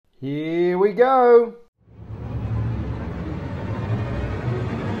Here we go.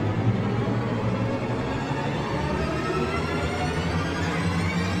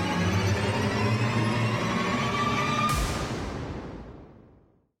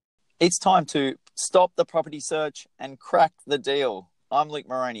 It's time to stop the property search and crack the deal. I'm Luke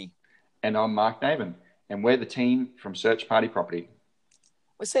Moroney. And I'm Mark Navin, and we're the team from Search Party Property.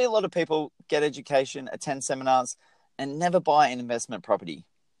 We see a lot of people get education, attend seminars, and never buy an investment property.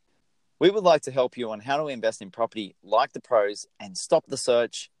 We would like to help you on how to invest in property like the pros and stop the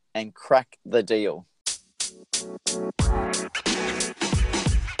search and crack the deal.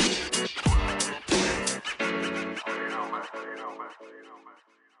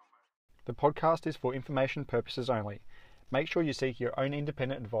 The podcast is for information purposes only. Make sure you seek your own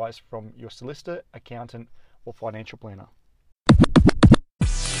independent advice from your solicitor, accountant, or financial planner.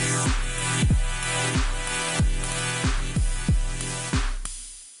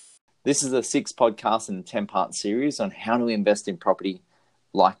 This is a 6-podcast and 10-part series on how to invest in property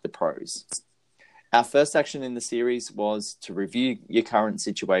like the pros. Our first action in the series was to review your current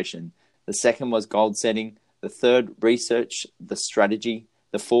situation. The second was goal setting. The third, research the strategy.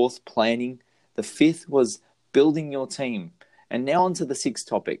 The fourth, planning. The fifth was building your team. And now on to the sixth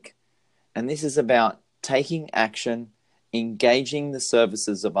topic. And this is about taking action, engaging the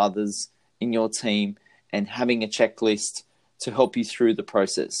services of others in your team, and having a checklist to help you through the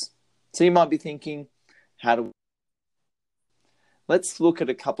process. So you might be thinking, let's look at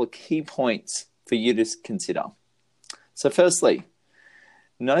a couple of key points for you to consider. So firstly,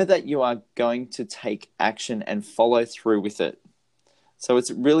 know that you are going to take action and follow through with it. So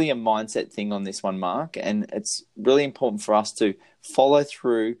it's really a mindset thing on this one, Mark, and it's really important for us to follow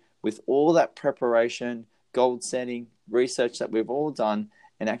through with all that preparation, goal setting, research that we've all done,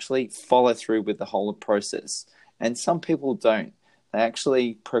 and actually follow through with the whole process. And some people don't. They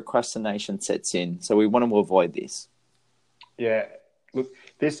actually, procrastination sets in. So we want to avoid this. Yeah, look,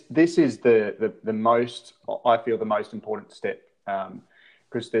 this is the most, I feel, the most important step,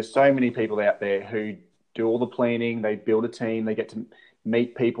 because there's so many people out there who do all the planning, they build a team, they get to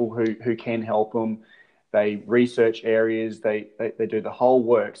meet people who can help them, they research areas, they do the whole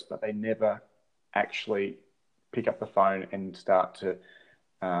works, but they never actually pick up the phone and start to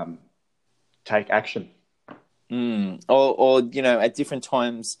take action. Or at different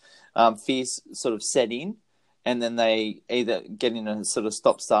times, fears sort of set in, and then they either get in a sort of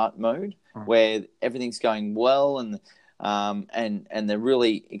stop-start mode where everything's going well, and they're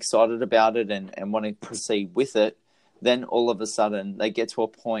really excited about it and want to proceed with it. Then all of a sudden they get to a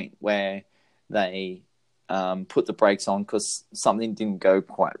point where they put the brakes on because something didn't go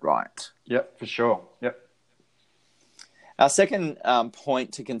quite right. Yep, for sure. Yep. Our second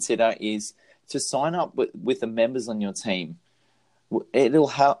point to consider is to sign up with the members on your team. It'll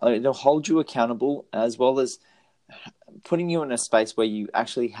hold you accountable, as well as putting you in a space where you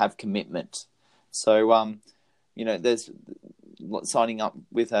actually have commitment. So, there's signing up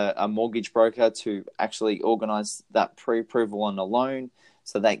with a mortgage broker to actually organize that pre-approval on a loan.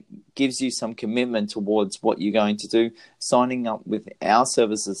 So that gives you some commitment towards what you're going to do. Signing up with our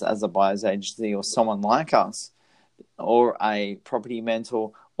services as a buyer's agency or someone like us, or a property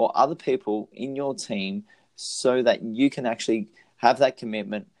mentor, or other people in your team, so that you can actually have that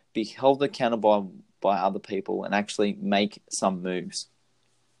commitment, be held accountable by other people, and actually make some moves.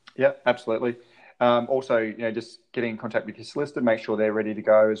 Yeah, absolutely. Also, just getting in contact with your solicitor, make sure they're ready to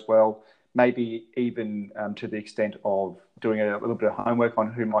go as well. Maybe even to the extent of doing a little bit of homework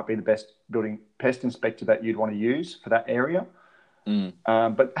on who might be the best building pest inspector that you'd want to use for that area.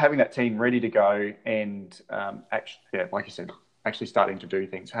 But having that team ready to go and actually, like you said, actually starting to do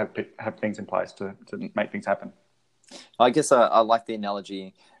things, have things in place to make things happen. I guess I like the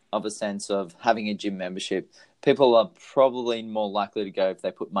analogy of a sense of having a gym membership. People are probably more likely to go if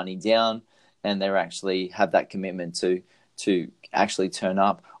they put money down and they actually have that commitment to actually turn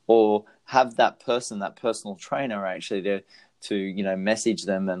up, or have that personal trainer actually to message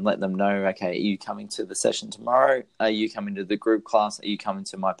them and let them know, okay, are you coming to the session tomorrow? Are you coming to the group class? Are you coming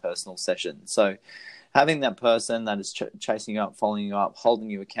to my personal session? So having that person that is chasing you up, following you up, holding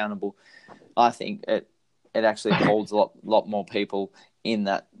you accountable, I think it actually holds a lot more people in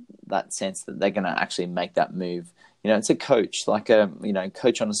that sense that they're going to actually make that move. It's a coach, like a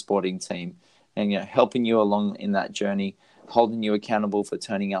coach on a sporting team, and helping you along in that journey, holding you accountable for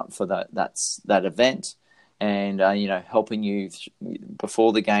turning up for that event, and helping you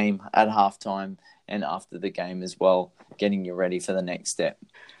before the game, at halftime, and after the game as well, getting you ready for the next step.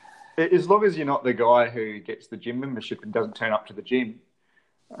 As long as you're not the guy who gets the gym membership and doesn't turn up to the gym,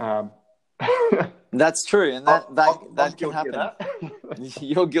 That's true, and I'm that can guilty of happen. that.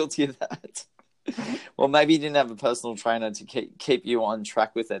 You're guilty of that. Well, maybe you didn't have a personal trainer to keep you on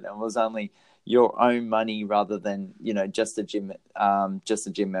track with it, and it was only your own money rather than just a gym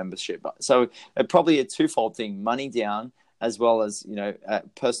membership. So probably a twofold thing: money down, as well as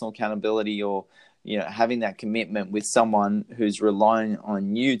personal accountability, or having that commitment with someone who's relying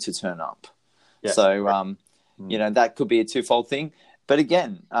on you to turn up. Yes, so that could be a twofold thing. But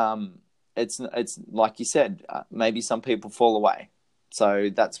again, it's like you said, maybe some people fall away. So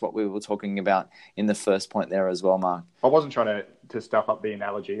that's what we were talking about in the first point there as well, Mark. I wasn't trying to stuff up the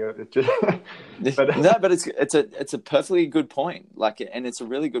analogy. But it's a perfectly good point. And it's a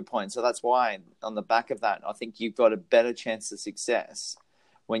really good point. So that's why on the back of that, I think you've got a better chance of success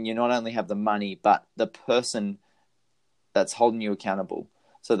when you not only have the money, but the person that's holding you accountable.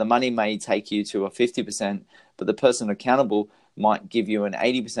 So the money may take you to a 50%, but the person accountable might give you an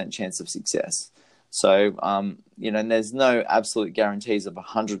 80% chance of success. So, and there's no absolute guarantees of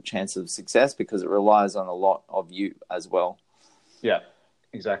 100 chance of success because it relies on a lot of you as well. Yeah,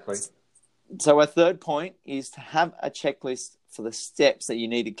 exactly. So our third point is to have a checklist for the steps that you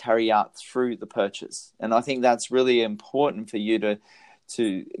need to carry out through the purchase. And I think that's really important for you to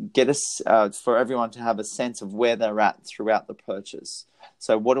get us, for everyone to have a sense of where they're at throughout the purchase.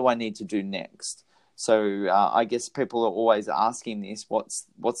 So what do I need to do next? So I guess people are always asking this, what's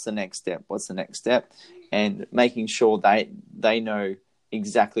the next step? What's the next step? And making sure they know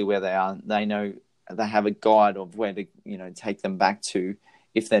exactly where they are. They know they have a guide of where to take them back to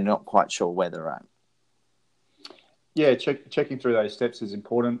if they're not quite sure where they're at. Yeah, checking through those steps is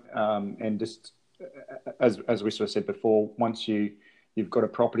important. And just as we sort of said before, once you've got a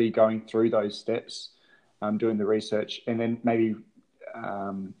property, going through those steps, doing the research, and then maybe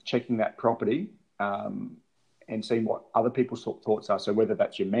checking that property and seeing what other people's thoughts are. So whether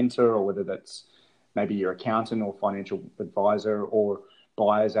that's your mentor or whether that's maybe your accountant or financial advisor or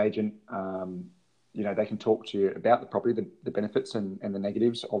buyer's agent, they can talk to you about the property, the benefits and the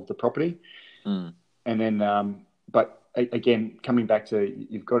negatives of the property. And then, but again, coming back to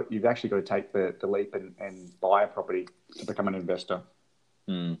you've actually got to take the leap and buy a property to become an investor.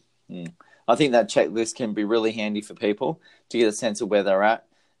 I think that checklist can be really handy for people to get a sense of where they're at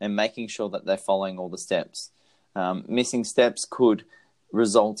and making sure that they're following all the steps. Missing steps could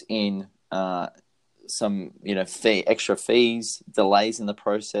result in some extra fees, delays in the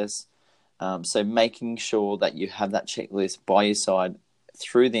process. So making sure that you have that checklist by your side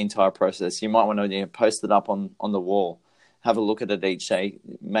through the entire process. You might want to post it up on the wall, have a look at it each day,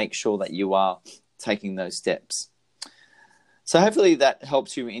 make sure that you are taking those steps. So hopefully that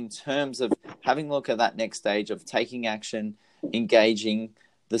helps you in terms of having a look at that next stage of taking action, engaging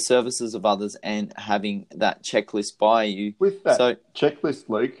the services of others, and having that checklist by you. With that checklist,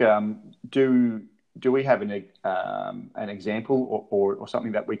 Luke, do we have an example or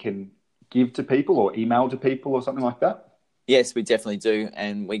something that we can give to people or email to people or something like that? Yes, we definitely do,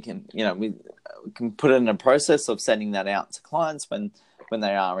 and we can we can put it in a process of sending that out to clients when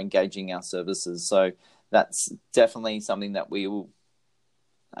they are engaging our services. So that's definitely something that we will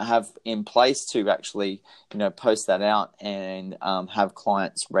have in place to actually, post that out and have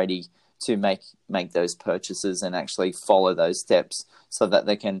clients ready to make those purchases and actually follow those steps so that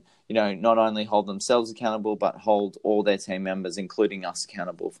they can, not only hold themselves accountable, but hold all their team members, including us,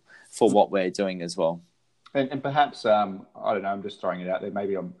 accountable for what we're doing as well. And perhaps, I don't know, I'm just throwing it out there.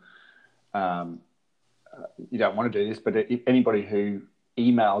 Maybe you don't want to do this, but if anybody who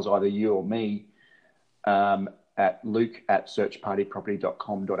emails either you or me, at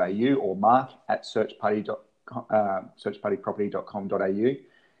luke@searchpartyproperty.com.au or mark@searchpartyproperty.com.au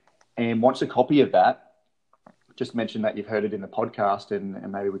and wants a copy of that, just mention that you've heard it in the podcast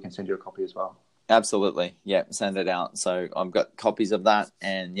and maybe we can send you a copy as well. Absolutely. Yeah, send it out. So I've got copies of that,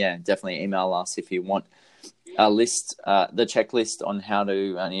 and definitely email us if you want a list, the checklist on how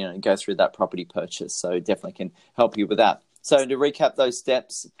to go through that property purchase. So definitely can help you with that. So to recap those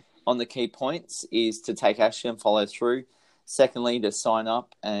steps on the key points is to take action and follow through. Secondly, to sign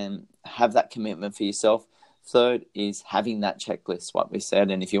up and have that commitment for yourself. Third is having that checklist, what we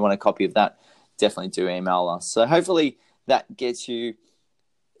said. And if you want a copy of that, definitely do email us. So hopefully that gets you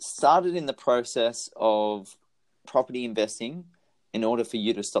started in the process of property investing in order for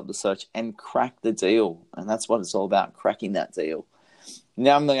you to stop the search and crack the deal. And that's what it's all about, cracking that deal.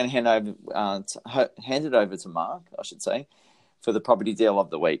 Now I'm going to hand it over to Mark, I should say, for the property deal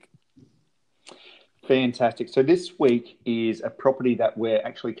of the week. Fantastic. So this week is a property that we're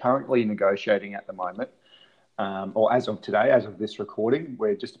actually currently negotiating at the moment, or as of today, as of this recording.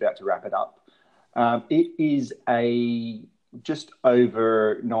 We're just about to wrap it up. It is a just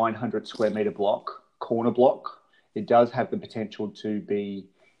over 900 square metre block, corner block. It does have the potential to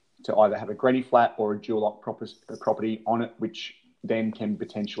either have a granny flat or a dual lock property on it, which then can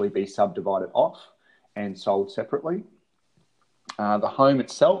potentially be subdivided off and sold separately. The home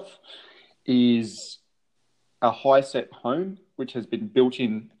itself is a high set home, which has been built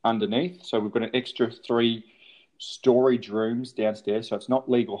in underneath. So we've got an extra 3 storage rooms downstairs. So it's not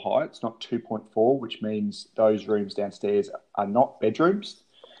legal height. It's not 2.4, which means those rooms downstairs are not bedrooms.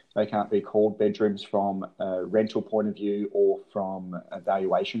 They can't be called bedrooms from a rental point of view or from a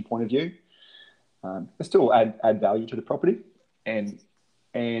valuation point of view. They still add value to the property. And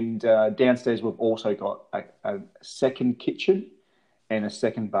downstairs, we've also got a second kitchen and a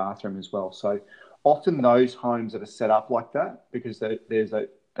second bathroom as well. So often those homes that are set up like that, because there's that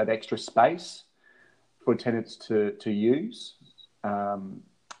extra space for tenants to use,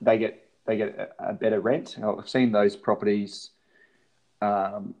 they get a better rent. I've seen those properties.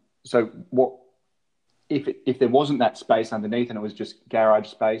 So what if there wasn't that space underneath and it was just garage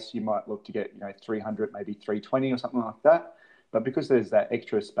space, you might look to get 300, maybe 320 or something like that. But because there's that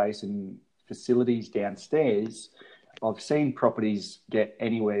extra space and facilities downstairs, I've seen properties get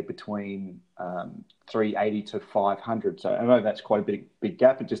anywhere between 380 to 500. So I know that's quite a big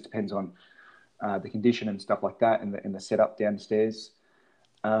gap. It just depends on the condition and stuff like that, and the setup downstairs.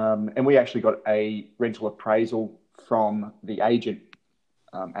 And we actually got a rental appraisal from the agent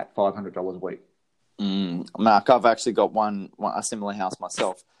at $500 a week. Mark, I've actually got a similar house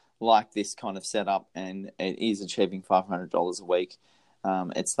myself, like this kind of setup, and it is achieving $500 a week.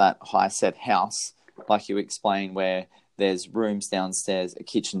 It's that high set house, like you explained, where there's rooms downstairs, a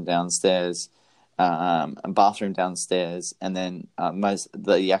kitchen downstairs, a bathroom downstairs, and then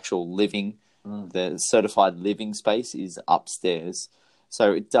the actual living, the certified living space is upstairs.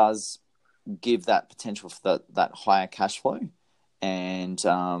 So it does give that potential for that higher cash flow. And,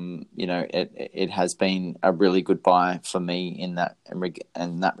 it has been a really good buy for me in that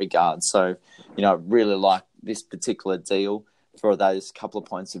regard. So, I really like this particular deal for those couple of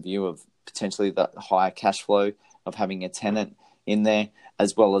points of view of potentially the higher cash flow of having a tenant in there,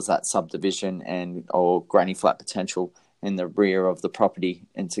 as well as that subdivision or granny flat potential in the rear of the property,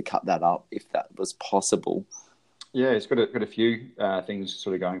 and to cut that up if that was possible. Yeah, it's got a few things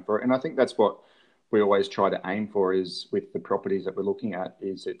sort of going for it. And I think that's what we always try to aim for, is with the properties that we're looking at,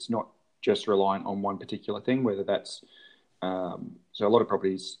 is it's not just reliant on one particular thing, whether that's so a lot of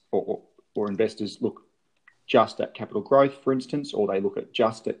properties or investors look just at capital growth, for instance, or they look at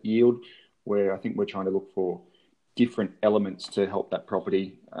just at yield, where I think we're trying to look for different elements to help that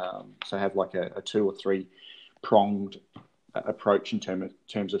property. So have like a 2 or 3 pronged approach in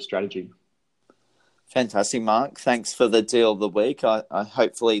terms of strategy. Fantastic, Mark. Thanks for the deal of the week. I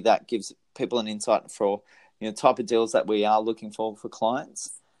hopefully that gives people an insight for type of deals that we are looking for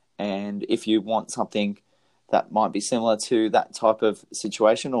clients. And if you want something that might be similar to that type of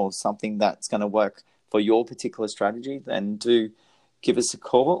situation, or something that's going to work for your particular strategy, then do give us a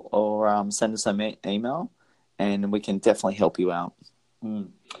call or send us an email, and we can definitely help you out.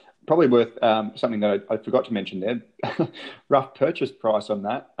 Probably worth something that I forgot to mention there. Rough purchase price on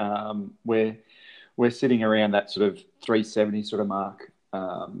that. We're sitting around that sort of 370 sort of mark,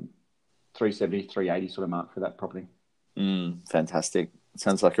 370, 380 sort of mark for that property. Fantastic.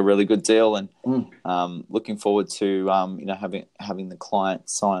 Sounds like a really good deal, and looking forward to having the client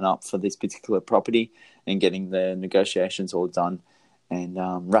sign up for this particular property and getting the negotiations all done, and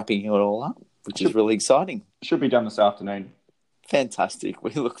wrapping it all up, which is really exciting. Should be done this afternoon. Fantastic.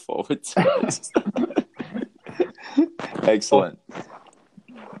 We look forward to it. Excellent.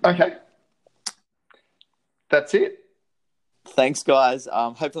 Okay. That's it. Thanks, guys.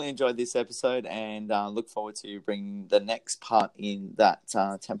 Hopefully enjoyed this episode, and look forward to bringing the next part in that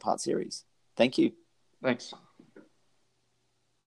 10-part series. Thank you. Thanks.